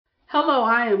Hello,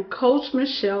 I am Coach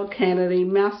Michelle Kennedy,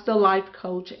 Master Life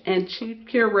Coach and Chief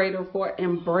Curator for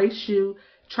Embrace You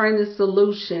Training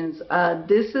Solutions.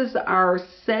 This is our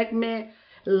segment,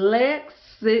 Let's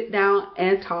Sit Down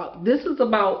and Talk. This is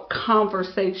about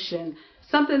conversation,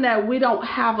 something that we don't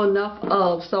have enough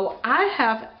of. So I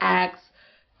have asked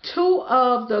two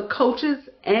of the coaches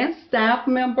and staff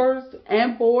members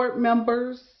and board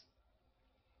members,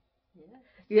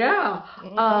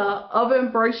 of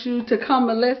Embrace You to come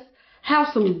and let's have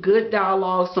some good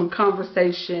dialogue, some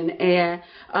conversation. And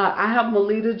I have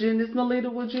Melita Jennings. Melita,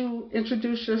 would you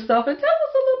introduce yourself and tell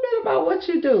us a little bit about what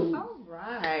you do? All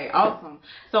right, awesome.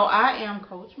 So I am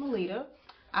Coach Melita.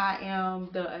 I am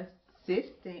the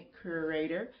assistant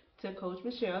curator to Coach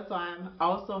Michelle. So I'm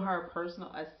also her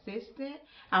personal assistant.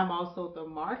 I'm also the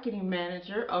marketing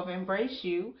manager of Embrace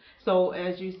You. So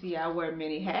as you see, I wear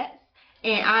many hats.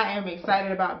 And I am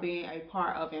excited about being a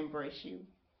part of Embrace You.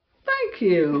 Thank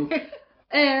you.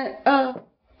 And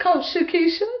Coach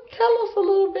Shakisha, tell us a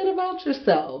little bit about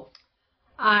yourself.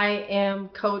 I am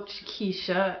Coach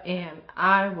Keisha, and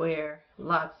I wear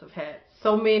lots of hats.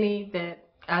 So many that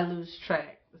I lose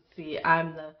track. Let's see,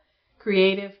 I'm the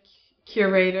creative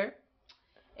curator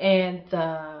and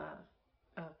the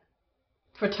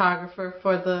photographer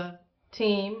for the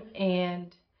team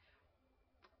and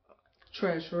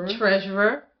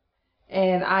treasurer,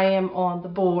 and I am on the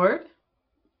board.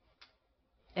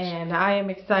 And I am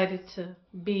excited to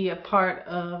be a part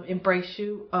of Embrace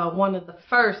You, one of the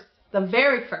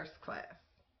very first class.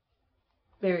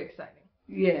 Very exciting.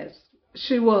 Yes,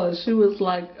 she was. She was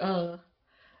like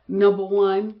number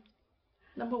one.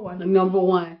 Number one. Number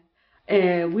one.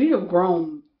 And we have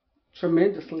grown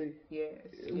tremendously. Yes.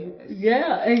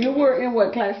 Yeah, and you were in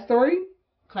what, class 3?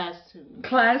 Class 2.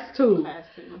 Class 2. Class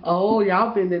 2. Oh,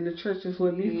 y'all been in the churches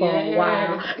with me for a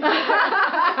while.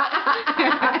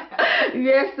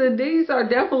 Yes, and these are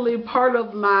definitely part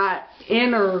of my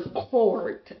inner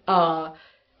court.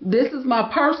 This is my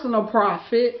personal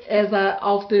prophet, as I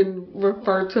often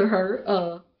refer to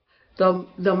her,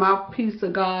 the mouthpiece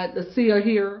of God, the seer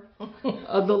here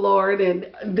of the Lord. And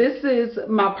this is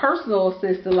my personal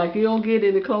assistant. Like, you don't get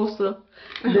any closer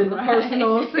than the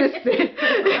personal assistant.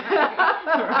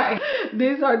 Right.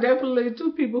 These are definitely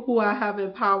two people who I have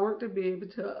empowered to be able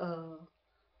to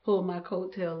pull my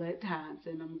coattail at times,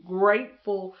 and I'm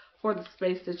grateful for the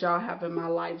space that y'all have in my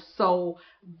life. So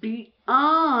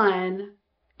beyond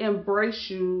Embrace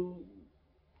You,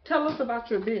 tell us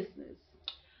about your business.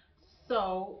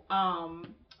 So,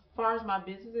 as far as my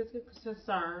business is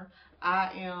concerned,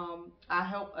 I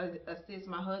help assist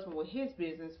my husband with his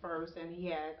business first, and he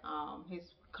has his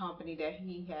company that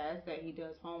he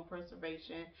does home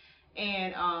preservation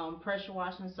and pressure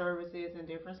washing services and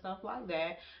different stuff like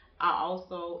that. I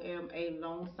also am a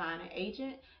loan signing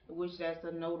agent, which that's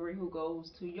a notary who goes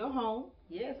to your home.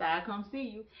 Yes, I come see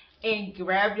you and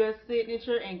grab your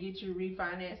signature and get you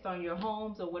refinanced on your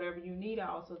homes or whatever you need. I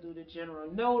also do the general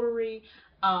notary.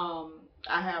 I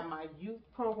have my youth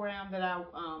program that I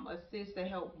assist to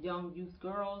help young youth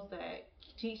girls that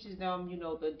teaches them,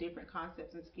 the different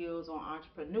concepts and skills on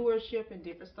entrepreneurship and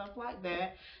different stuff like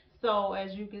that. So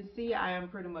as you can see, I am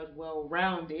pretty much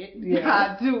well-rounded. Yeah.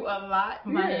 I do a lot.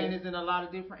 My hand is in a lot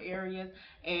of different areas,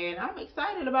 and I'm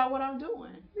excited about what I'm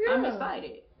doing. Yeah. I'm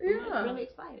excited. Yeah. I'm really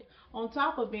excited. On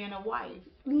top of being a wife.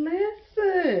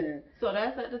 Listen. So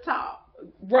that's at the top.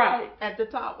 Right. At the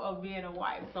top of being a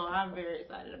wife. So I'm very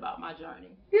excited about my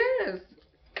journey. Yes.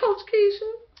 Coach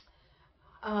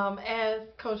Keisha? As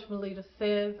Coach Melita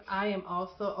says, I am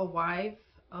also a wife,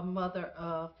 a mother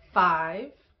of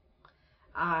 5.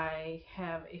 I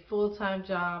have a full-time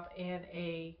job and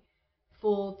a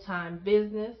full-time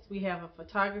business. We have a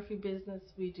photography business.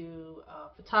 We do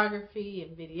photography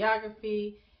and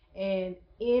videography and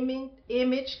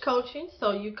image coaching.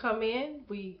 So you come in,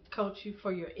 we coach you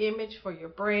for your image, for your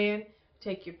brand,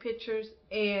 take your pictures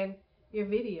and your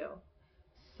video.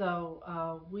 So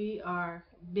we are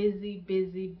busy,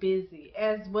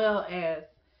 as well as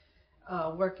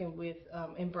working with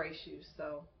Embrace You.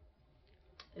 So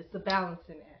it's a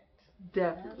balancing act.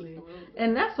 Definitely. Absolutely.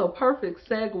 And that's a perfect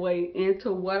segue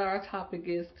into what our topic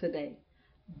is today,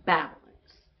 balance.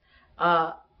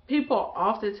 People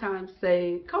oftentimes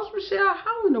say, Coach Michelle,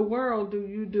 how in the world do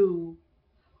you do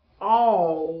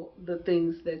all the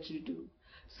things that you do?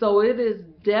 So it is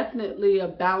definitely a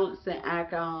balancing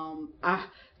act. I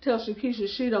tell Shakisha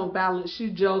she don't balance, she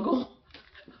juggle.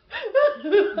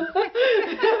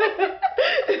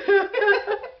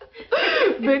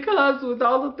 Because with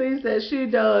all the things that she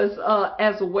does,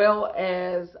 as well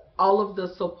as all of the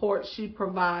support she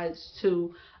provides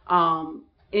to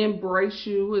Embrace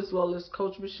You, as well as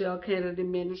Coach Michelle Kennedy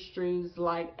Ministries,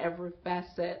 like every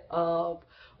facet of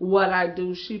what I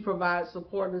do. She provides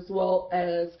support, as well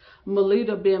as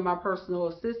Melita being my personal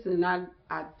assistant.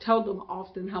 I tell them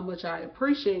often how much I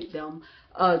appreciate them,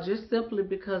 just simply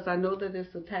because I know that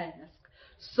it's a task.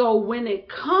 So when it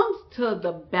comes to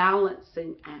the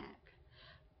balancing act,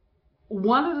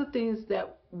 one of the things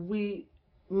that we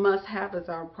must have as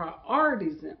our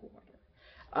priorities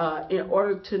in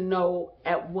order to know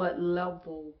at what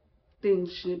level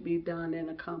things should be done and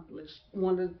accomplished.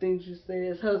 One of the things you say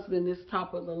is husband is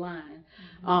top of the line.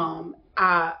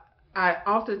 I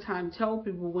oftentimes tell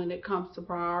people when it comes to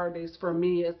priorities, for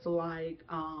me, it's like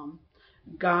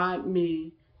God,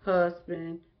 me,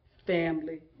 husband,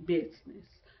 family, business.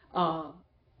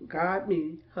 God,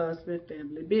 me, husband,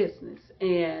 family, business.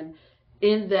 And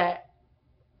in that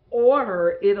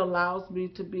order, it allows me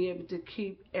to be able to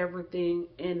keep everything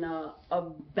in a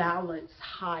balanced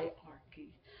hierarchy.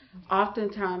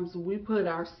 Oftentimes, we put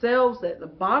ourselves at the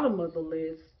bottom of the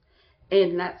list,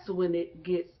 and that's when it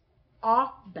gets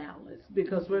off balance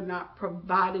because we're not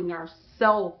providing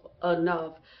ourselves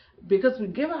enough. Because we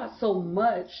give out so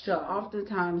much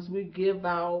oftentimes we give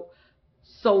out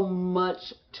so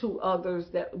much to others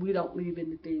that we don't leave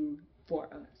anything for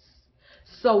us.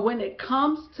 So when it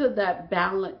comes to that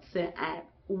balancing act,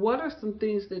 what are some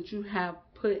things that you have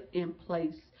put in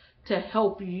place to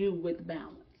help you with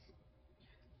balance?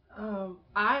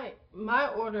 I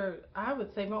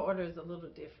would say my order is a little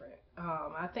different.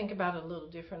 I think about it a little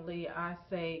differently. I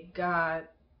say God,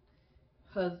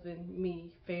 husband,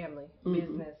 me, family,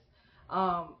 business.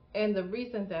 And the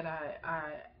reason that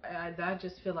I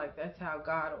just feel like that's how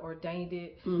God ordained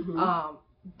it.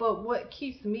 But what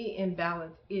keeps me in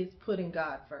balance is putting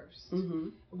God first.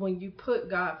 When you put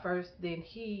God first, then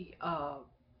He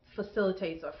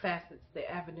facilitates or facets the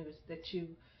avenues that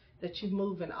you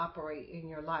move and operate in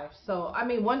your life. So I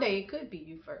mean, one day it could be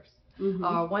you first.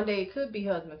 One day it could be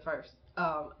husband first.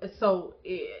 But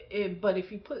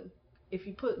if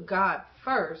you put God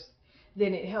first,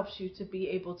 then it helps you to be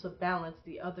able to balance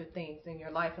the other things in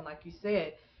your life. And like you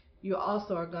said, you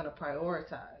also are going to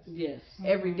prioritize. Yes.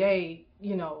 Every day,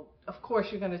 of course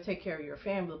you're going to take care of your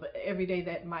family, but every day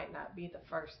that might not be the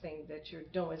first thing that you're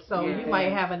doing. So you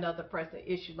might have another pressing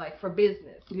issue, like for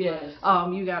business. Yes.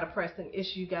 You got a pressing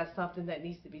issue, you got something that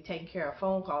needs to be taken care of,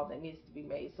 phone call that needs to be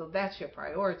made. So that's your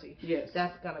priority. Yes.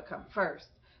 That's going to come first.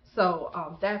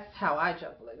 So that's how I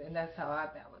juggle it, and that's how I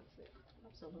balance it.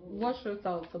 Absolutely. What's your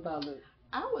thoughts about it?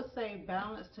 I would say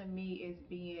balance to me is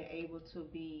being able to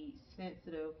be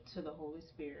sensitive to the Holy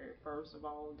Spirit, first of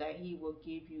all, that He will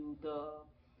give you the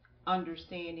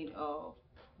understanding of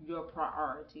your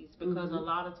priorities. Because a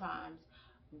lot of times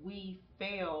we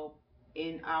fail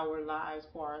in our lives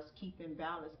as far as keeping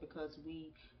balance because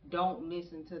we don't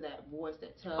listen to that voice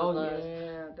that tells us,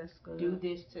 that's good. Do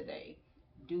this today.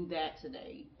 Do that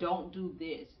today. Don't do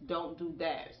this. Don't do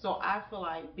that. So I feel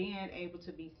like being able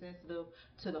to be sensitive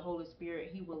to the Holy Spirit,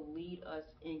 He will lead us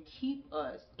and keep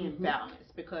us in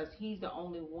balance because He's the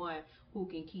only one who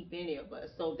can keep any of us.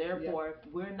 So therefore, if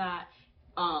we're not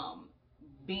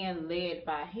being led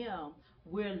by Him,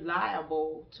 we're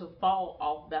liable to fall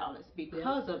off balance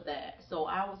because of that. So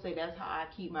I would say that's how I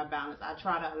keep my balance. I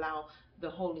try to allow the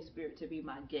Holy Spirit to be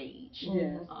my gauge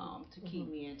to keep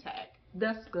me intact.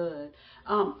 That's good.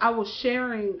 I was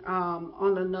sharing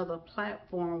on another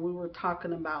platform, we were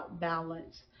talking about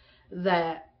balance,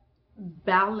 that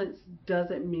balance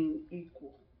doesn't mean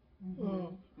equal.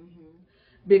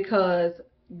 Because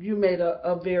you made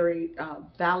a very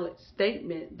valid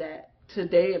statement that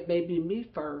today it may be me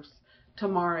first,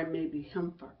 tomorrow it may be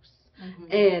him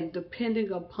first. And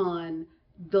depending upon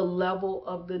the level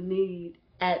of the need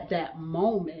at that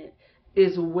moment,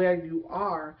 is where you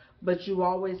are, but you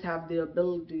always have the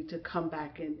ability to come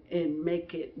back and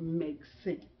make it make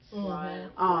sense.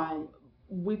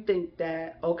 We think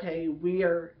that, okay, we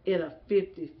are in a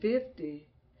 50-50.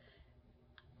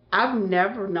 I've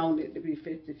never known it to be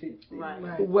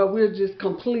 50-50. Where we're just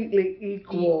completely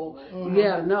equal.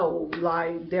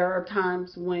 Like there are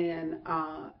times when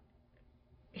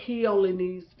he only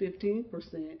needs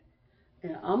 15%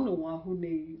 and I'm the one who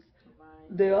needs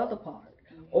the other part.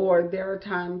 Or there are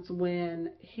times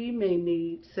when he may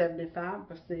need 75%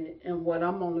 and what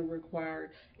I'm only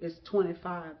required is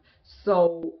 25.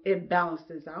 So it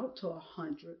balances out to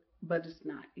 100, but it's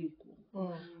not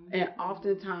equal. And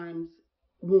oftentimes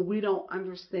when we don't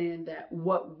understand that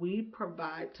what we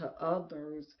provide to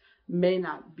others may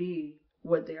not be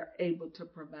what they're able to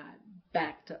provide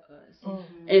back to us.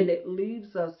 And it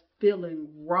leaves us feeling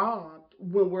robbed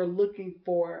when we're looking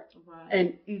for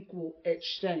an equal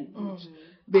exchange.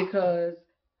 Because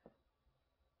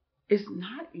it's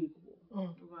not equal.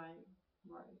 Right.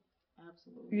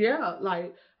 Absolutely. Yeah,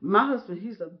 like my husband,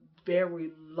 he's a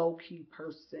very low key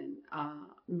person.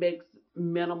 Makes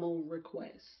minimal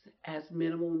requests, has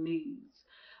minimal needs,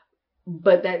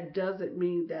 but that doesn't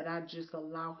mean that I just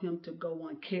allow him to go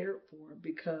uncared for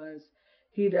because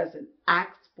he doesn't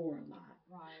ask for a lot.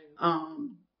 Right.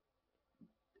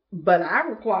 But I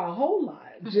require a whole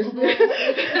lot just because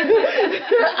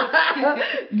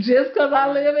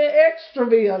I live in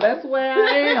Extraville. That's where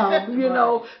I am, you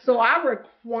know. So I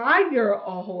require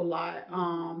a whole lot.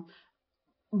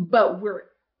 But we're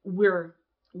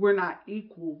not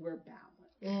equal. We're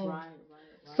balanced. Right.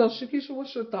 So Shakisha,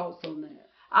 what's your thoughts on that?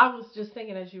 I was just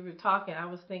thinking as you were talking, I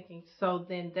was thinking, so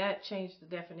then that changed the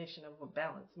definition of what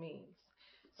balance means.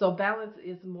 So balance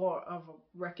is more of a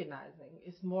recognizing.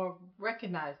 It's more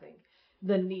recognizing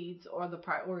the needs or the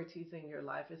priorities in your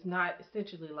life. It's not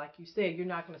essentially, like you said, you're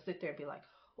not going to sit there and be like,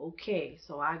 okay,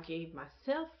 so I gave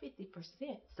myself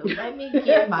 50%. So let me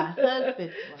give my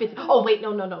husband 50. Oh, wait,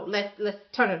 no. Let's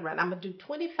turn it around. I'm going to do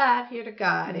 25 here to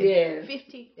God and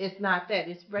 50. It's not that.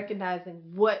 It's recognizing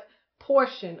what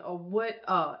portion or what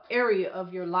area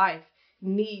of your life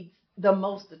needs the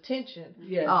most attention.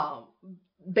 Yes.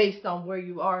 Based on where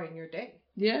you are in your day.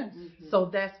 Yes. So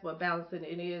that's what balancing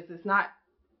it is. It's not,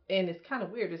 and it's kind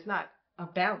of weird. It's not a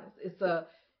balance. It's a,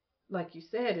 like you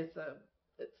said,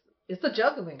 it's a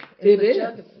juggling. It's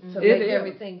juggling to make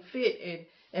everything fit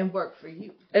and work for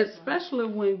you. Especially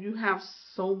when you have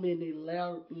so many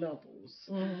levels.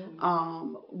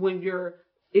 When you're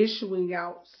issuing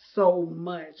out so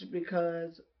much,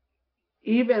 because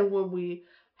even when we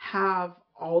have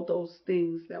all those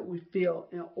things that we feel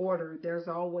in order, there's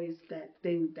always that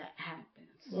thing that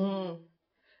happens.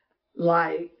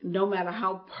 Like, no matter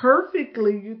how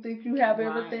perfectly you think you have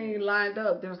everything lined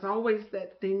up, there's always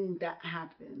that thing that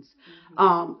happens.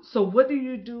 So what do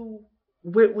you do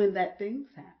when that thing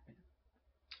happens?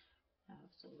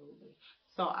 Absolutely.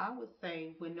 So I would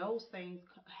say when those things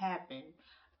happen,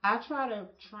 I try to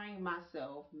train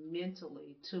myself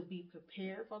mentally to be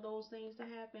prepared for those things to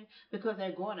happen, because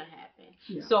they're going to happen.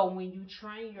 Yeah. So when you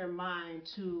train your mind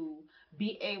to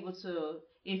be able to,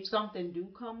 if something do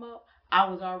come up, I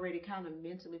was already kind of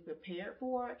mentally prepared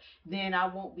for it, then I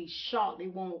won't be shocked.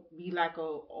 It won't be like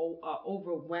a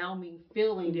overwhelming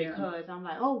feeling, because I'm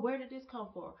like, oh, where did this come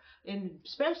from? And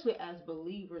especially as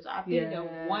believers, I think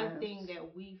that one thing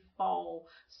that we fall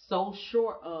so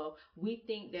short of, we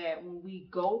think that when we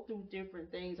go through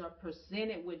different things or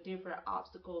presented with different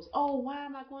obstacles, oh, why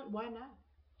not?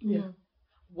 Yeah.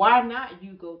 Why not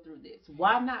you go through this?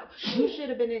 Why not? You should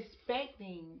have been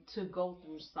expecting to go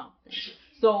through something.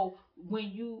 So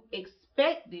when you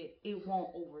expect it, it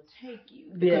won't overtake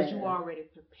you because you already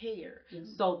prepared.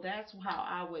 So that's how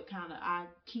I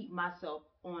keep myself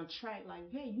on track. Like,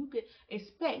 hey, you could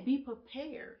expect, be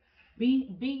prepared.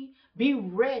 Be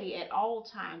ready at all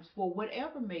times for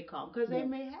whatever may come, because it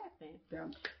may happen. Yeah.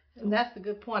 And that's a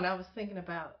good point. I was thinking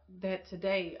about that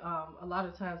today. A lot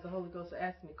of times the Holy Ghost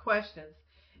asks me questions.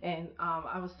 And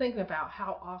I was thinking about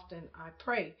how often I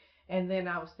pray. And then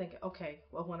I was thinking, okay,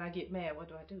 well, when I get mad, what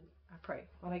do I do? I pray.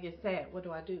 When I get sad, what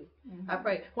do I do? I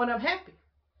pray. When I'm happy,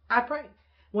 I pray.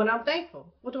 When I'm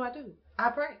thankful, what do I do?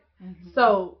 I pray.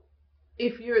 So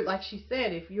if you're, like she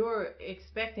said, if you're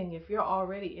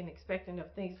already expecting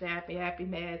of things to happen, happy,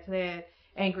 mad, sad,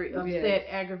 angry, upset,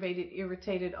 aggravated,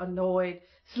 irritated, annoyed,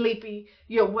 sleepy,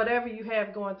 whatever you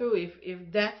have going through, if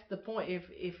that's the point,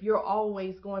 if you're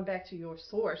always going back to your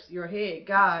source, your head,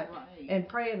 God, and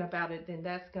praying about it, then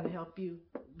that's going to help you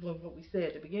with what we said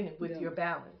at the beginning, with your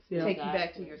balance, take you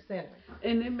back to your center.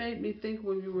 And it made me think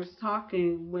when you was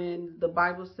talking, when the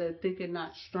Bible said, think it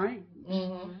not strange,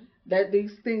 that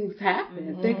these things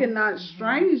happen. Think it not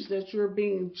strange that you're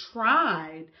being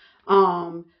tried.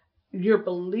 Your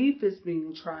belief is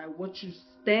being tried. What you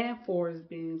stand for is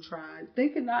being tried.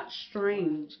 Think it not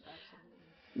strange.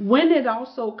 When it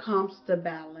also comes to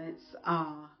balance,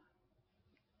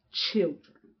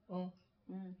 children.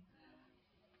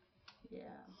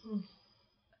 Yeah.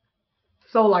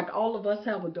 So like all of us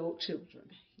have adult children.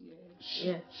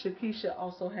 Yes. Shakisha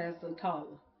also has a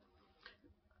toddler.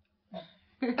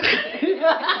 He's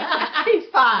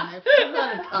 5. He's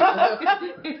not a toddler.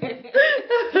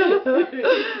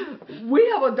 We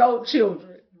have adult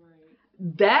children.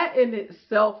 That in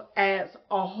itself adds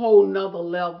a whole nother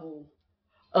level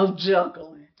of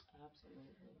juggling.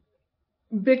 Absolutely.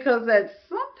 Because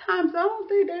sometimes I don't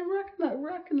think they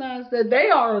recognize that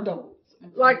they are adults.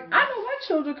 Like, I know my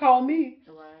children call me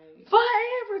for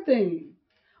everything.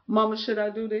 Mama, should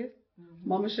I do this?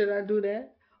 Mama, should I do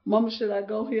that? Mama, should I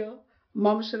go here?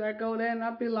 Mama, should I go there? And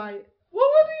I'd be like, well,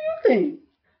 what do you think?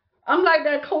 I'm like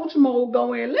that coach mode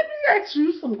going, let me ask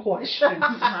you some questions.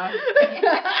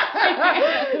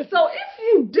 So if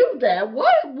you do that,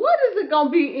 what is it going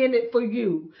to be in it for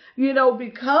you? You know,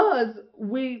 because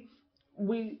we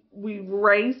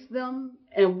raise them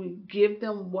and we give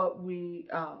them what we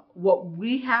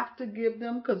have to give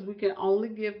them, because we can only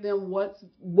give them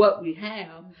what we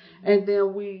have, and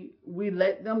then we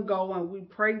let them go, and we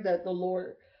pray that the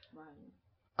Lord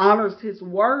honors His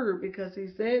word, because He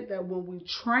said that when we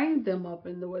train them up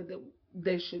in the way that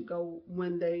they should go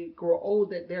when they grow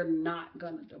old, that they're not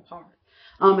gonna depart.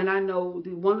 And I know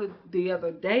the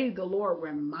other day the Lord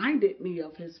reminded me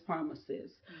of His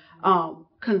promises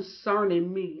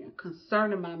concerning me and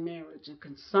concerning my marriage and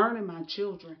concerning my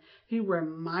children. He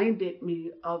reminded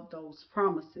me of those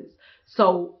promises.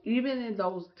 So even in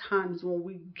those times when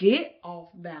we get off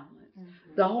balance,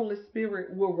 the Holy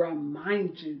Spirit will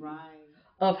remind you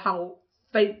of how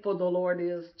faithful the Lord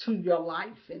is to your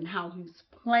life and how He's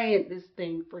planned this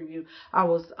thing for you. I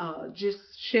was just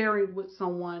sharing with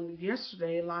someone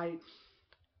yesterday, like,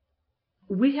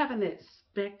 we have an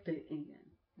expected end.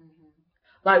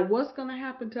 Like, what's going to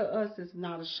happen to us is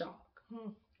not a shock.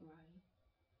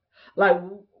 Like,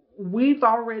 we've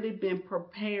already been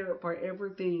prepared for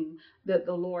everything that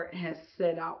the Lord has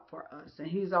set out for us. And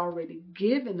He's already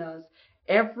given us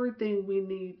everything we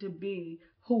need to be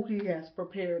who He has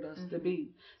prepared us to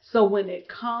be. So when it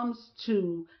comes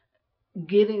to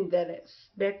getting that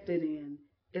expected in,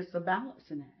 it's a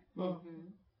balancing act.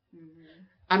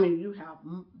 I mean, you have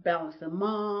balancing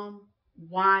mom,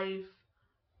 wife,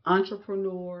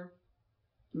 entrepreneur,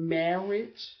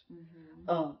 marriage,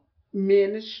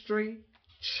 ministry,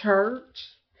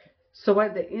 church. So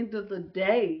at the end of the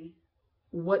day,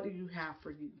 what do you have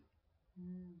for you?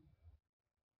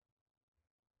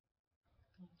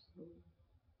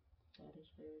 That is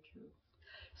very true.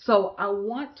 So I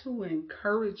want to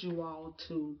encourage you all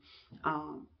to,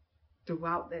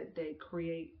 throughout that day,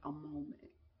 create a moment.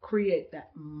 Create that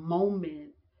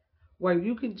moment where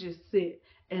you can just sit.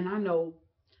 And I know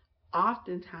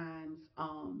oftentimes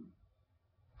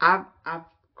I've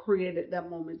created that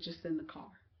moment just in the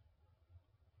car.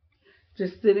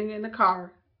 Just sitting in the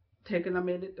car, taking a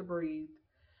minute to breathe,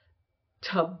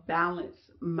 to balance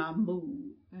my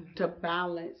mood, to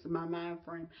balance my mind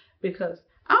frame. Because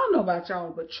I don't know about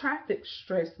y'all, but traffic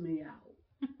stressed me out.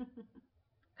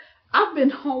 I've been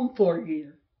home for a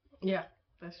year. Yeah,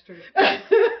 that's true. I've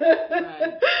been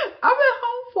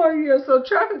home for a year, so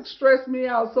traffic stressed me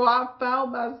out. So I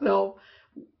found myself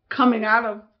coming out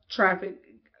of traffic,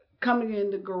 coming in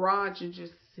the garage and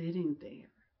just sitting there.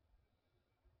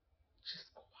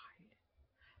 Just quiet.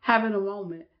 Having a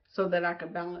moment so that I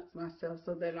can balance myself,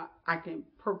 so that I can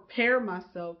prepare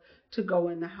myself to go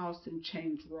in the house and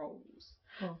change roles.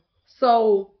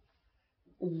 So,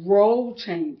 role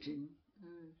changing.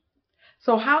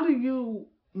 So how do you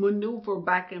maneuver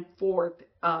back and forth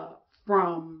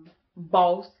from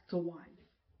boss to wife?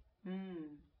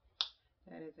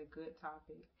 That is a good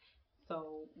topic.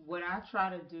 So what I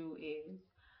try to do is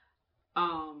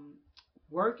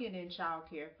working in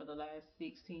childcare for the last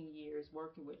 16 years,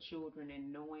 working with children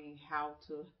and knowing how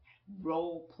to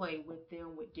role play with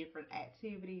them with different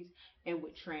activities and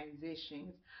with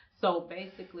transitions. So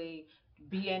basically,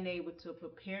 being able to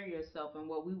prepare yourself, and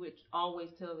what we would always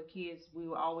tell the kids, we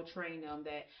would always train them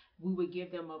that we would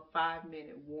give them a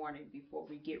 5-minute warning before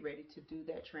we get ready to do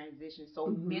that transition. So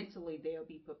mentally they'll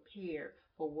be prepared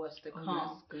for what's to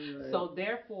come. So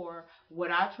therefore,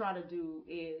 what I try to do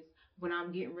is, when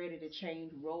I'm getting ready to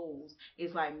change roles,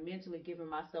 it's like mentally giving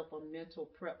myself a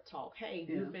mental prep talk. Hey,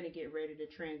 you're finna get ready to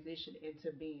transition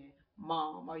into being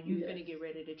mom. Are you finna get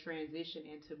ready to transition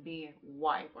into being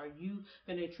wife? Are you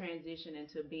finna transition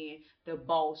into being the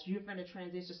boss? You're finna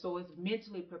transition. So it's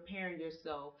mentally preparing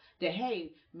yourself that,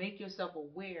 hey, make yourself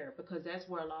aware, because that's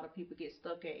where a lot of people get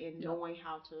stuck at, in knowing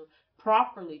how to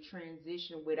properly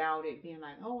transition without it being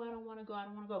like, oh, I don't want to go, I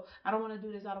don't want to go, I don't want to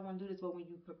do this, I don't want to do this. But when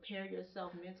you prepare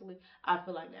yourself mentally, I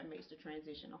feel like that makes the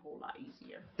transition a whole lot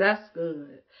easier. That's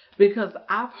good, because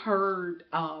I've heard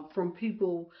from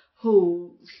people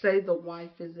who say the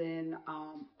wife is in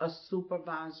a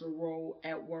supervisor role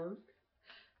at work,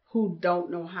 who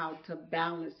don't know how to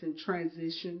balance and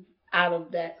transition out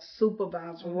of that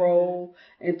supervisor role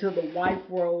into the wife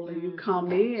role, and you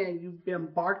come in, you've been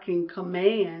barking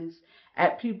commands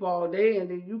at people all day,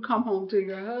 and then you come home to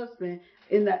your husband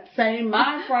in that same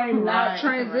mind frame, not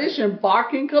transition,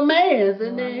 barking commands,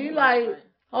 and then he like,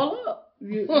 hold up,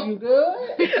 you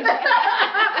good?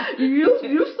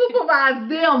 you supervise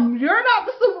them. You're not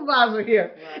the supervisor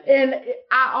here. And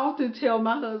I often tell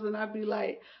my husband, I'd be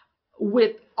like,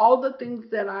 with all the things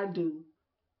that I do,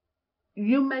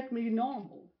 you make me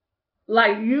normal.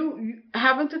 Like you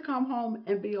having to come home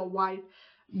and be a wife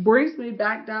brings me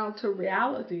back down to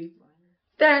reality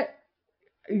that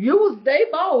you was they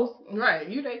boss. Right,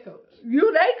 you they coach.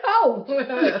 You they coach.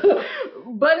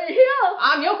 But in here,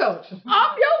 I'm your coach.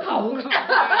 I'm your coach.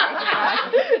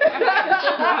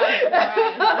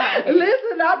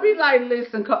 Listen, I'll be like,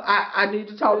 listen, I need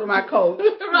to talk to my coach.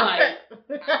 Right.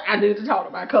 I need to talk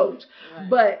to my coach. Right.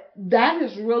 But that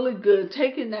is really good,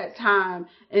 taking that time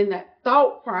and that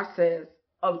thought process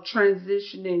of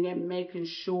transitioning and making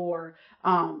sure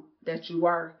that you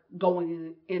are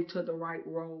going into the right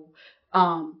role.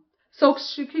 So,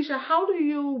 Shakisha, how do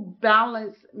you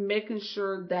balance making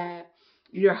sure that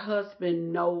your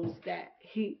husband knows that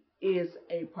he is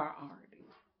a priority?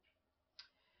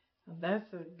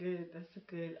 That's a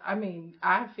good. I mean,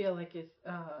 I feel like it's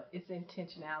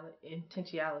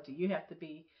intentionality. You have to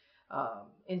be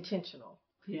intentional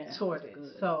toward it.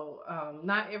 Good. So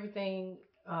not everything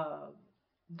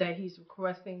that he's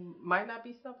requesting might not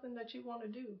be something that you want to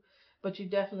do, but you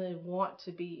definitely want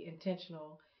to be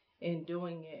intentional in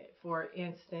doing it. For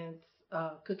instance,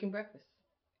 cooking breakfast.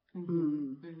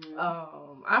 Mm-hmm.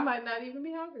 I might not even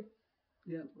be hungry.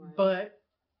 Yep. But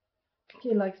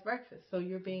he likes breakfast, so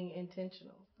you're being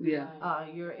intentional. Yeah.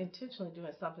 You're intentionally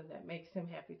doing something that makes him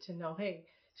happy to know, hey,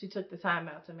 she took the time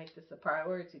out to make this a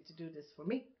priority to do this for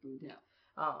me. Yeah.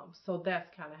 So that's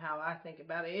kind of how I think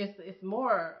about it. It's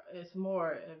more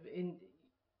of in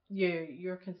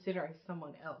you're considering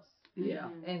someone else. Yeah.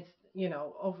 And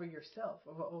over yourself,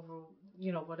 over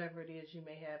whatever it is you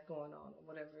may have going on, or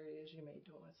whatever it is you may be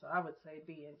doing. So I would say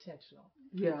be intentional.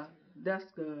 Yeah,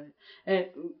 that's good. And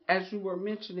as you were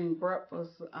mentioning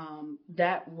breakfast,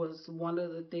 that was one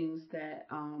of the things that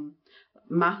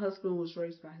my husband was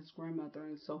raised by his grandmother,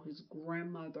 and so his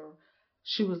grandmother,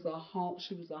 she was a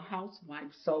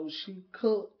housewife, so she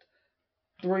cooked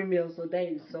 3 meals a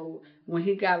day. So when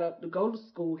he got up to go to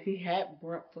school, he had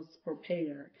breakfast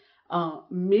prepared.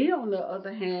 Me, on the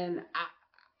other hand,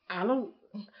 I don't.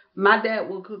 My dad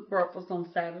would cook breakfast on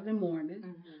Saturday morning.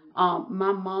 Mm-hmm.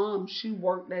 My mom, she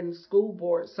worked at the school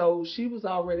board, so she was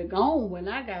already gone when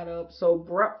I got up. So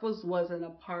breakfast wasn't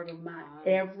a part of my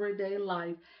everyday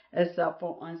life, except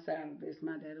for on Saturdays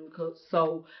my dad would cook.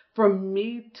 So for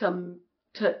me to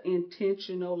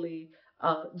intentionally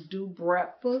do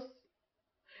breakfast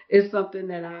is something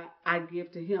that I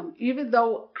give to him, even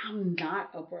though I'm not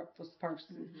a breakfast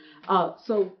person.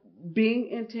 So being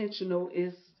intentional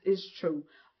is true.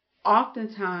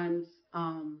 Oftentimes,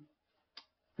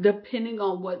 depending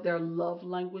on what their love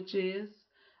language is,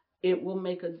 it will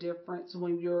make a difference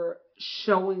when you're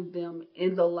showing them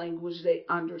in the language they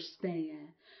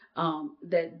understand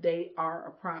that they are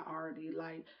a priority.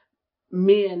 Like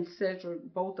me and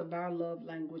Cedric, both of our love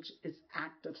language is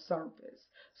act of service.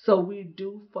 So we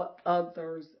do for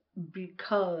others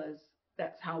because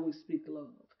that's how we speak love.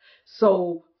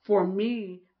 So for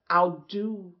me, I'll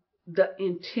do the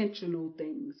intentional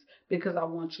things because I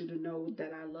want you to know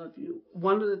that I love you.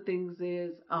 One of the things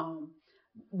is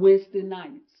Wednesday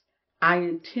nights. I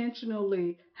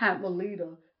intentionally had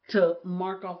Melita to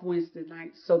mark off Wednesday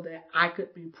nights so that I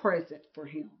could be present for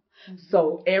him. Mm-hmm.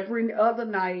 So every other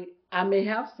night I may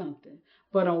have something,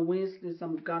 but on Wednesdays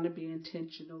I'm going to be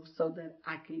intentional so that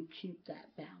I can keep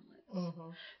that balance. Mm-hmm.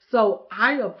 So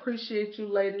I appreciate you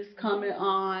ladies coming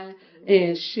on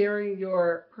and sharing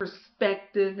your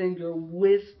perspective and your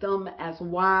wisdom as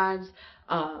wives,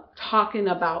 talking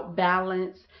about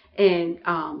balance and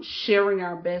sharing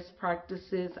our best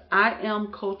practices. I am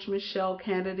Coach Michelle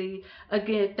Kennedy.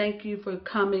 Again, thank you for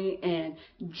coming and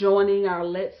joining our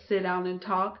Let's Sit Down and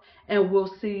Talk, and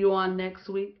we'll see you on next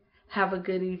week. Have a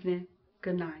good evening.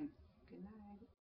 Good night.